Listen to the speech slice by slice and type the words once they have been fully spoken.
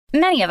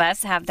Many of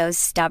us have those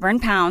stubborn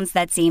pounds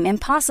that seem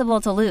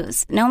impossible to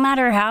lose, no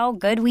matter how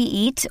good we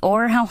eat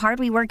or how hard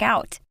we work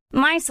out.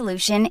 My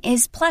solution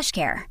is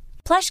PlushCare.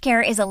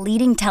 PlushCare is a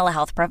leading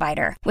telehealth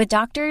provider with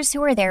doctors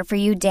who are there for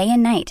you day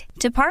and night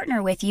to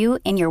partner with you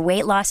in your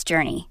weight loss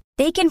journey.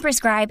 They can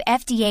prescribe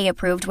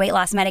FDA-approved weight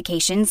loss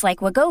medications like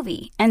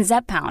Wegovy and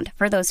Zepbound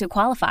for those who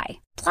qualify.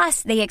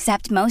 Plus, they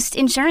accept most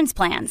insurance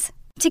plans.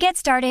 To get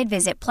started,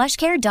 visit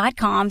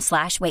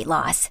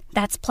plushcare.com/weightloss.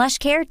 That's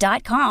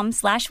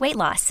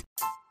plushcare.com/weightloss.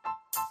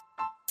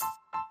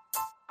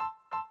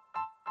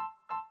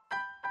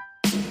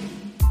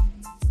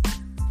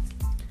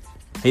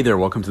 Hey there,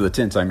 welcome to The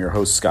Tint. I'm your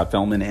host, Scott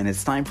Fellman, and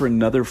it's time for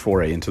another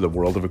foray into the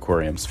world of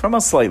aquariums from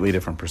a slightly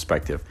different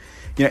perspective.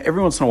 You know,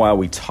 every once in a while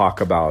we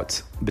talk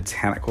about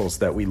botanicals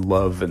that we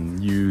love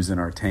and use in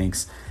our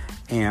tanks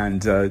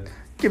and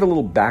give a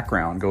little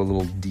background, go a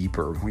little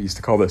deeper. We used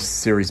to call this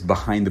series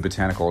Behind the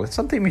Botanical. It's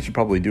something we should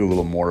probably do a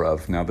little more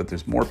of now that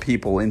there's more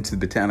people into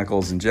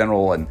botanicals in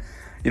general, and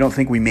you don't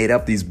think we made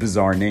up these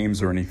bizarre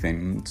names or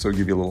anything, so I'll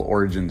give you a little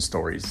origin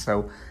stories.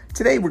 So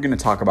today we're going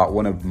to talk about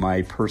one of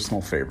my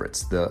personal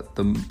favorites, the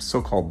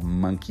so-called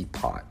monkey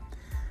pot.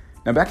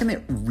 Now, back in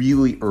the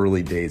really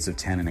early days of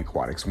tannin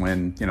aquatics,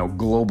 when, you know,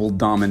 global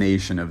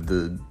domination of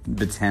the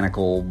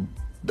botanical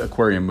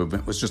aquarium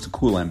movement was just a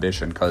cool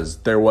ambition because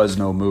there was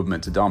no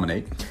movement to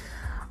dominate,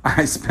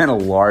 I spent a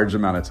large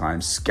amount of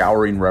time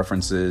scouring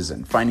references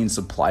and finding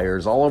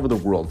suppliers all over the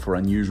world for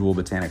unusual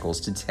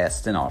botanicals to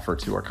test and offer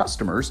to our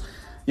customers,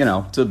 you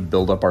know, to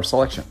build up our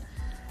selection.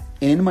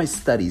 And in my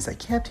studies, I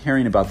kept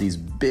hearing about these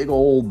big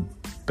old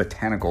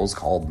botanicals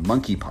called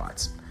monkey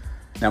pots.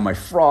 Now, my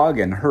frog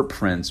and herp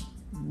friends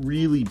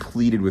really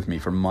pleaded with me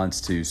for months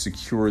to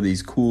secure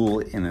these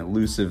cool and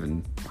elusive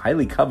and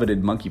highly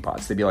coveted monkey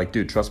pots. They'd be like,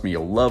 dude, trust me,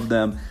 you'll love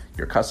them.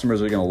 Your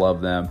customers are going to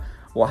love them.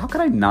 Well, how could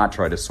I not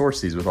try to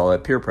source these with all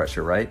that peer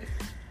pressure, right?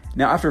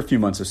 Now, after a few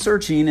months of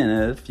searching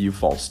and a few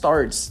false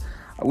starts,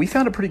 we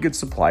found a pretty good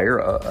supplier,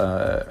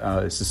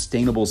 a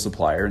sustainable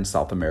supplier in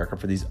South America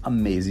for these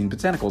amazing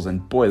botanicals.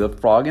 And boy, the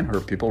frog and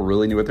herp people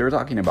really knew what they were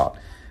talking about.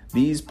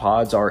 These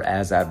pods are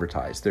as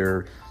advertised.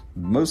 They're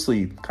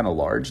mostly kind of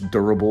large,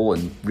 durable,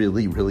 and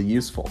really, really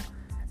useful.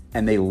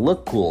 And they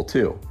look cool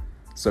too.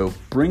 So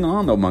bring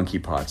on the monkey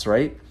pots,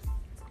 right?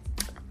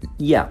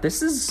 Yeah,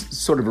 this is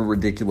sort of a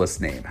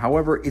ridiculous name.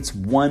 However, it's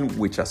one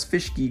which us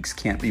fish geeks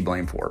can't be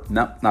blamed for.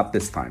 Not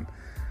this time.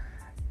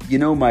 You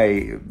know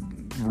my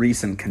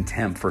recent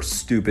contempt for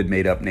stupid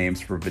made-up names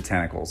for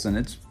botanicals, and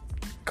it's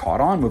caught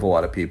on with a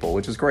lot of people,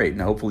 which is great,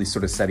 and hopefully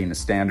sort of setting a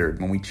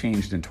standard. When we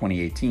changed in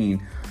 2018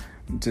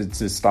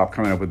 to stop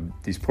coming up with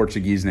these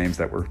Portuguese names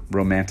that were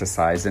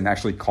romanticized and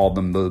actually called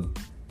them the,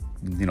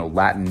 you know,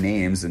 Latin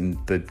names and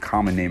the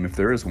common name if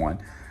there is one,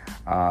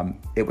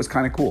 it was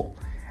kind of cool.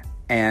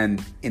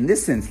 And in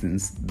this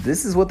instance,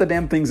 this is what the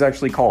damn thing's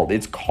actually called.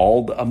 It's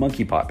called a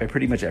monkey pot by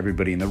pretty much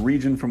everybody in the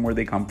region from where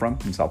they come from,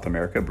 in South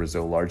America,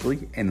 Brazil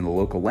largely, and in the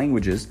local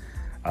languages,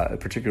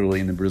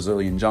 particularly in the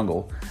Brazilian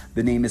jungle.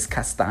 The name is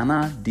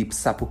Castana de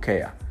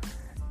Sapucaia.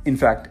 In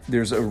fact,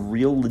 there's a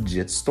real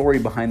legit story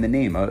behind the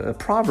name, a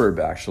proverb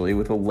actually,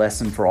 with a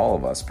lesson for all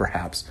of us,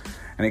 perhaps.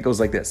 And it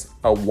goes like this: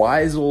 a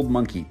wise old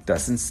monkey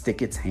doesn't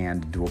stick its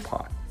hand into a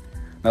pot.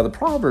 Now, the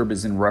proverb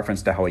is in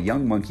reference to how a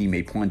young monkey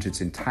may plunge its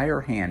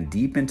entire hand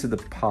deep into the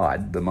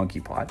pod, the monkey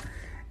pot,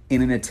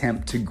 in an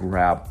attempt to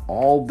grab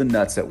all the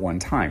nuts at one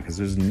time, because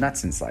there's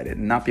nuts inside it,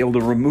 and not be able to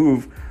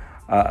remove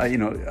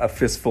a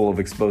fistful of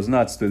exposed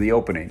nuts through the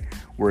opening,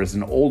 whereas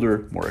an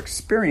older, more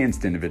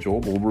experienced individual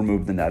will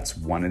remove the nuts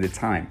one at a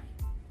time.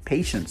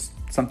 Patience,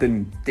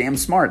 something damn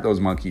smart,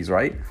 those monkeys,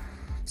 right?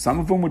 Some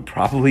of them would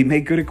probably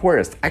make good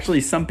aquarists.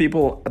 Actually, some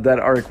people that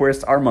are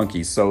aquarists are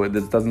monkeys, so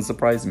this doesn't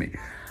surprise me.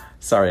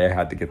 Sorry, I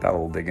had to get that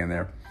little dig in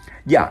there.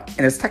 Yeah,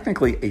 and it's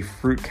technically a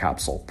fruit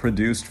capsule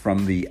produced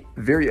from the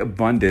very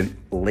abundant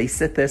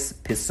Leucithis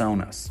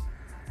pisonus.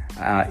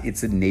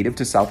 It's a native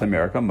to South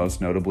America,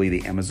 most notably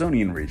the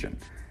Amazonian region.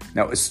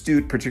 Now,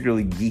 astute,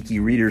 particularly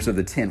geeky readers of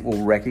the Tint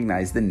will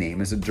recognize the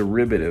name as a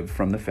derivative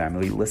from the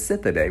family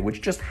Leucithidae,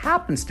 which just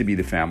happens to be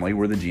the family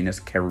where the genus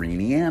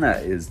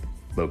Cariniana is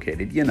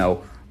located. You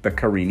know, the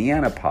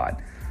Cariniana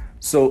pod.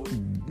 So,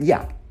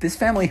 yeah, this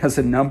family has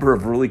a number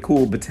of really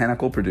cool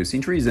botanical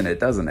producing trees in it,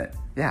 doesn't it?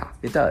 Yeah,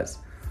 it does.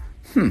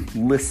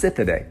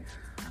 Leucithidae.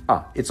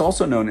 It's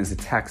also known as a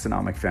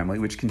taxonomic family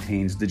which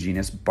contains the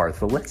genus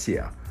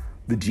Bartholletia,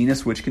 the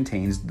genus which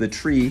contains the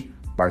tree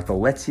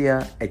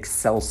Bartholletia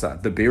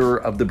excelsa, the bearer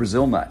of the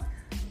Brazil nut.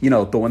 You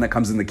know, the one that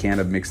comes in the can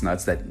of mixed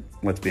nuts that,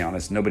 let's be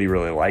honest, nobody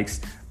really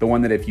likes. The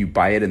one that if you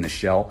buy it in the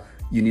shell,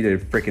 you need a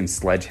freaking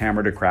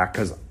sledgehammer to crack,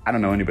 because I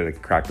don't know anybody that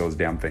can crack those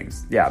damn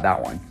things. Yeah,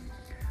 that one.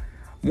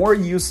 More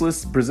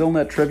useless Brazil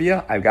nut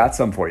trivia, I've got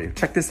some for you.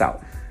 Check this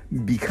out.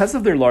 Because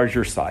of their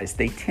larger size,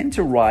 they tend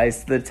to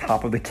rise to the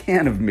top of the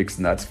can of mixed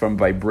nuts from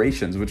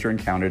vibrations which are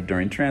encountered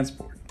during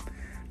transport.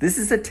 This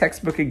is a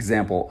textbook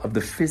example of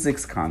the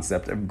physics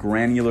concept of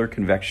granular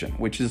convection,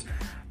 which is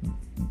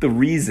the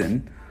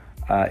reason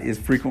is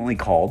frequently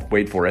called,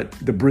 wait for it,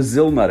 the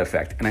Brazil nut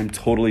effect. And I'm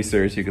totally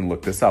serious, you can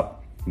look this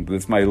up.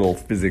 That's my little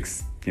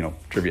physics,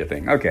 trivia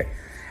thing. Okay.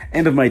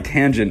 End of my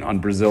tangent on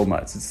Brazil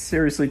nuts. It's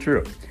seriously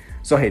true.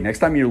 So, hey, next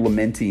time you're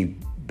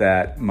lamenting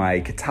that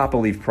my catappa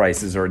leaf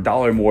prices are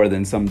 $1 more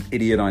than some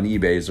idiot on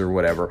eBay's or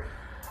whatever,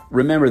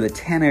 remember that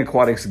Tanning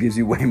Aquatics gives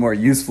you way more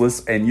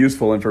useless and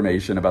useful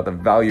information about the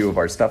value of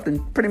our stuff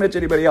than pretty much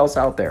anybody else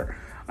out there.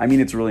 I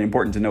mean, it's really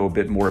important to know a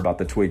bit more about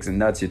the twigs and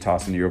nuts you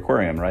toss into your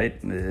aquarium, right?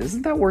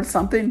 Isn't that worth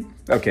something?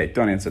 Okay,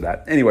 don't answer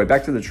that. Anyway,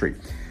 back to the tree.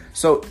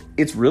 So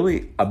it's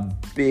really a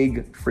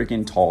big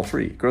freaking tall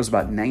tree. It grows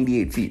about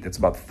 98 feet. That's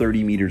about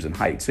 30 meters in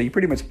height. So you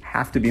pretty much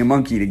have to be a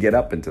monkey to get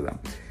up into them.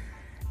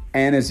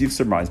 And as you've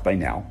surmised by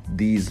now,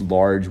 these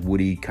large,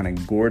 woody, kind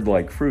of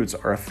gourd-like fruits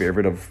are a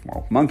favorite of,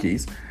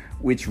 monkeys,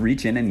 which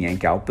reach in and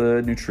yank out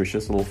the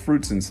nutritious little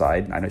fruits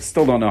inside. And I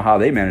still don't know how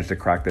they manage to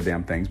crack the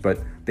damn things, but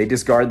they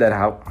discard that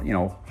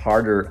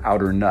harder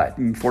outer nut.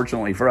 And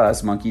fortunately for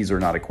us, monkeys are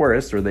not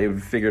aquarists, or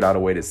they've figured out a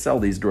way to sell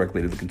these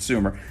directly to the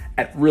consumer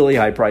at really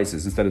high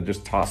prices instead of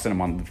just tossing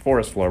them on the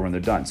forest floor when they're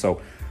done.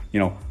 So,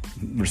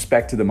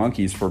 respect to the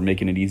monkeys for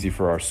making it easy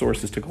for our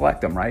sources to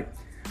collect them, right?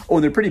 Oh,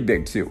 and they're pretty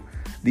big too.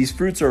 These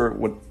fruits are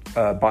what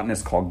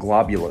botanists call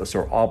globulous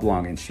or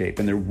oblong in shape,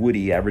 and they're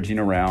woody, averaging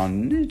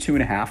around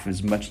 2.5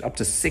 as much up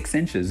to 6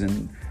 inches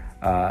in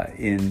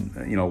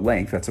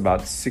length. That's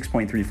about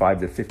 6.35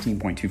 to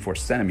 15.24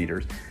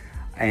 centimeters,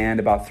 and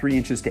about 3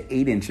 inches to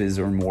 8 inches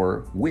or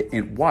more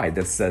wide.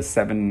 That's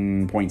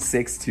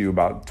 7.6 to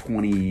about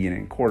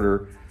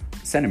 20.25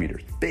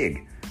 centimeters.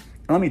 Big.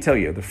 And let me tell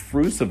you, the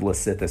fruits of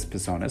Leucisthus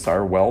pisonus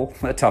are, well,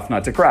 a tough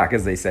nut to crack,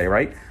 as they say,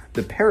 right?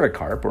 The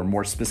pericarp, or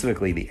more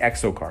specifically the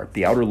exocarp,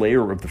 the outer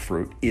layer of the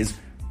fruit, is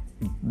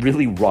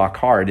really rock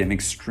hard and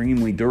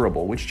extremely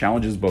durable, which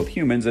challenges both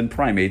humans and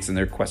primates in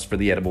their quest for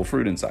the edible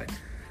fruit inside.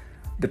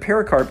 The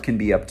pericarp can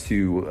be up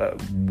to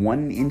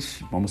 1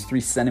 inch, almost 3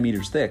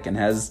 centimeters thick, and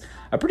has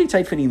a pretty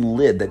tight-fitting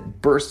lid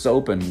that bursts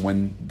open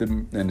when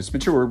it's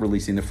mature,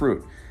 releasing the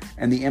fruit.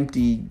 And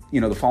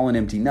the fallen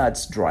empty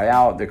nuts dry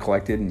out. They're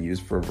collected and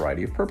used for a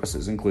variety of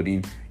purposes,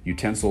 including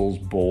utensils,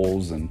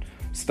 bowls, and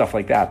stuff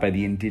like that by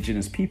the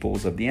indigenous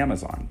peoples of the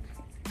Amazon.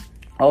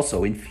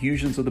 Also,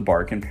 infusions of the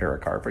bark and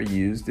pericarp are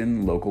used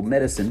in local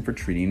medicine for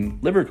treating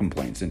liver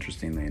complaints,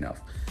 interestingly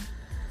enough.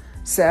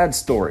 Sad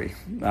story.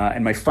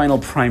 And my final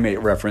primate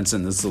reference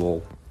in this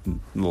little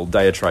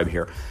diatribe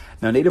here.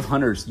 Now, native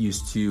hunters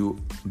used to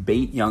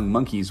bait young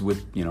monkeys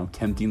with,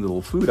 tempting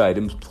little food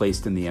items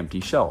placed in the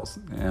empty shells.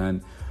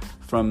 And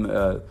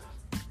from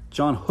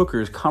John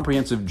Hooker's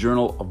Comprehensive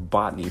Journal of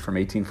Botany from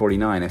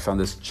 1849, I found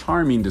this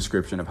charming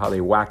description of how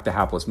they whack the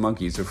hapless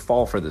monkeys who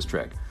fall for this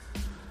trick.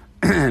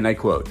 And I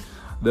quote,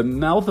 "The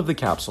mouth of the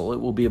capsule, it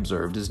will be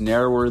observed, is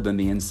narrower than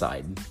the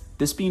inside,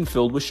 this being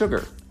filled with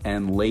sugar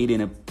and laid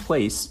in a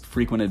place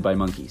frequented by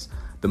monkeys.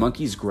 The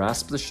monkeys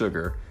grasp the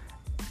sugar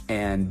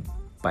and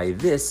by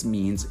this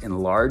means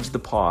enlarge the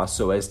paw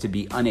so as to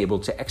be unable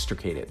to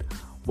extricate it,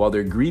 while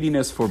their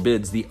greediness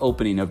forbids the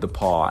opening of the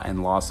paw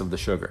and loss of the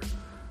sugar.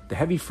 The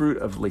heavy fruit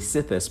of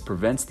Leucisthus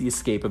prevents the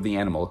escape of the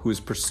animal who is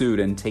pursued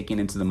and taken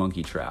into the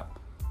monkey trap."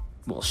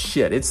 Well,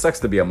 shit, it sucks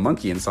to be a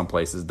monkey in some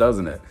places,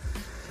 doesn't it?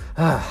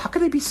 How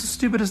could they be so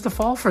stupid as to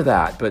fall for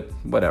that? But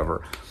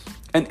whatever.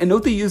 And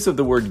note the use of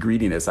the word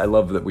greediness. I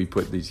love that we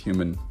put these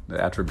human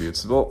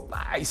attributes. Well,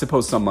 I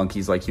suppose some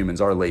monkeys, like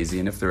humans, are lazy,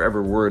 and if there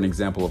ever were an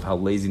example of how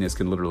laziness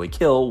can literally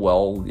kill,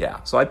 well,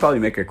 yeah. So I'd probably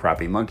make a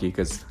crappy monkey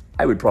because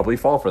I would probably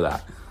fall for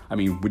that. I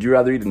mean, would you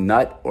rather eat a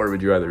nut or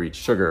would you rather eat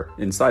sugar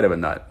inside of a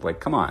nut? Like,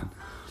 come on.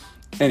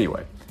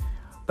 Anyway,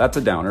 that's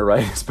a downer,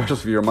 right? Especially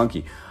if you're a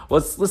monkey.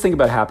 Let's think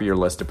about happier,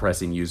 less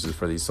depressing uses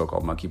for these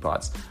so-called monkey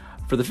pots.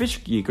 For the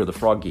fish geek or the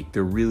frog geek,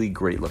 they're really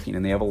great looking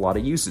and they have a lot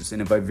of uses. In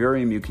a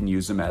vivarium, you can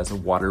use them as a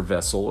water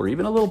vessel or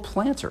even a little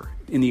planter.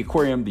 In the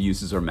aquarium, the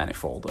uses are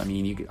manifold. I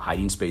mean, you get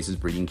hiding spaces,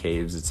 breeding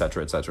caves,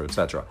 etc., etc.,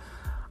 etc.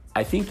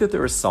 I think that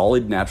they're a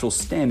solid natural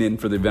stand-in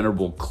for the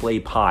venerable clay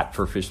pot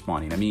for fish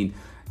spawning. I mean,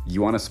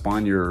 you want to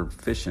spawn your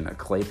fish in a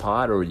clay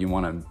pot or you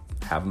want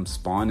to have them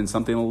spawn in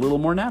something a little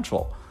more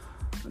natural.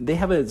 They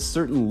have a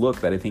certain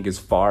look that I think is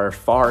far,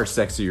 far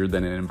sexier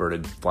than an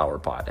inverted flower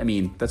pot. I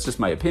mean, that's just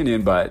my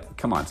opinion, but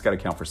come on, it's got to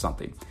count for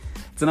something.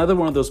 It's another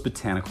one of those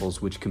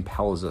botanicals which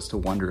compels us to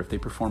wonder if they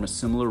perform a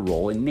similar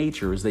role in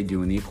nature as they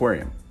do in the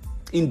aquarium.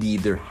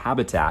 Indeed, their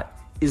habitat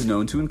is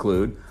known to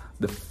include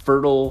the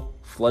fertile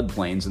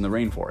floodplains in the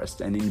rainforest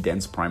and in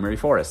dense primary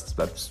forests.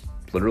 That's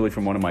literally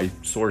from one of my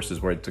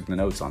sources where I took the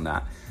notes on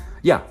that.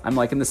 Yeah, I'm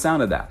liking the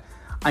sound of that.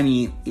 I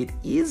mean, it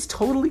is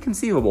totally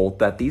conceivable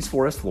that these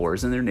forest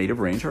floors in their native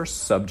range are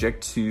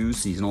subject to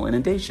seasonal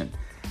inundation.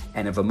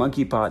 And if a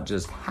monkey pot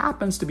just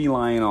happens to be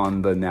lying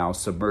on the now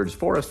submerged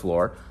forest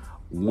floor,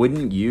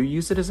 wouldn't you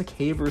use it as a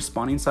cave or a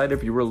spawning site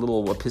if you were a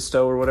little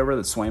apisto or whatever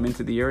that swam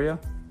into the area?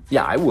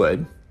 Yeah, I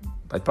would.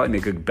 I'd probably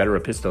make a better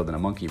apisto than a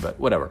monkey, but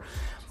whatever.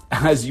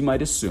 As you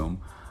might assume,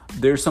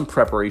 there's some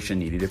preparation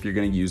needed if you're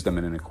going to use them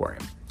in an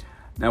aquarium.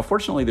 Now,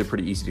 fortunately, they're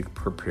pretty easy to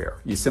prepare.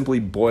 You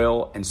simply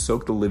boil and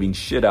soak the living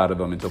shit out of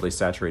them until they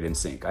saturate and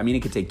sink. I mean,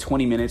 it could take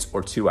 20 minutes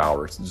or 2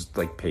 hours, just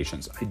like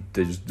patience.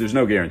 There's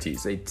no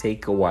guarantees. They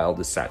take a while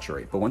to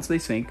saturate, but once they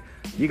sink,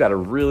 you got a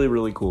really,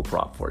 really cool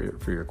prop for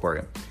your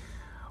aquarium.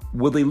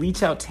 Will they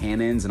leach out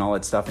tannins and all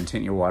that stuff and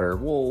tint your water?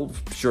 Well,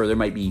 sure, there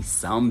might be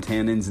some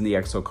tannins in the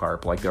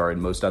exocarp like there are in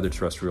most other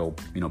terrestrial,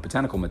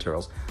 botanical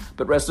materials.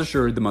 But rest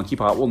assured, the monkey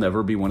pot will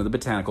never be one of the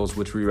botanicals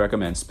which we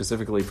recommend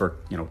specifically for,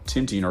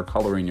 tinting or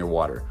coloring your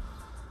water.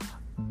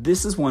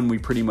 This is one we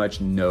pretty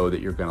much know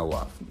that you're going to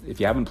love if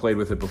you haven't played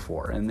with it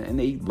before. And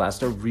they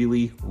last a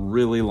really,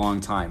 really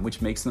long time,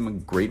 which makes them a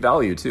great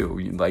value too.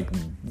 Like,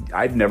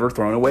 I've never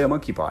thrown away a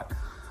monkey pot.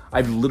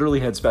 I've literally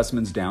had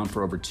specimens down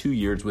for over 2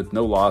 years with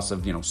no loss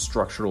of,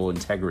 structural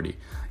integrity.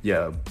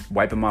 Yeah,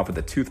 wipe them off with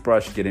a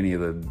toothbrush, get any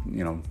of the,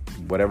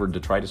 whatever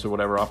detritus or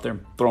whatever off there,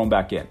 throw them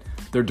back in.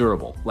 They're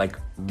durable, like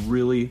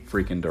really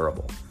freaking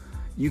durable.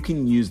 You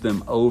can use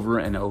them over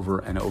and over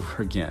and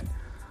over again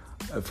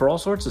for all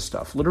sorts of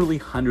stuff, literally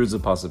hundreds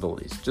of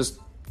possibilities. Just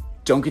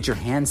don't get your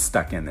hands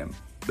stuck in them.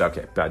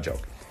 Okay, bad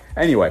joke.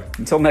 Anyway,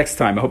 until next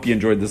time, I hope you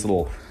enjoyed this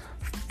little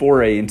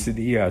foray into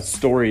the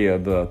story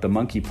of the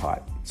monkey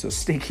pot. So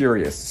stay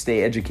curious,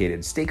 stay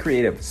educated, stay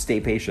creative,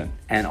 stay patient,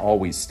 and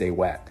always stay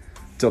wet.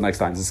 Till next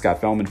time, this is Scott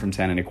Fellman from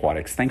Tannin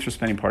Aquatics. Thanks for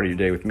spending part of your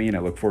day with me, and I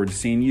look forward to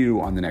seeing you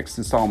on the next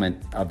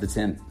installment of The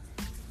Tint.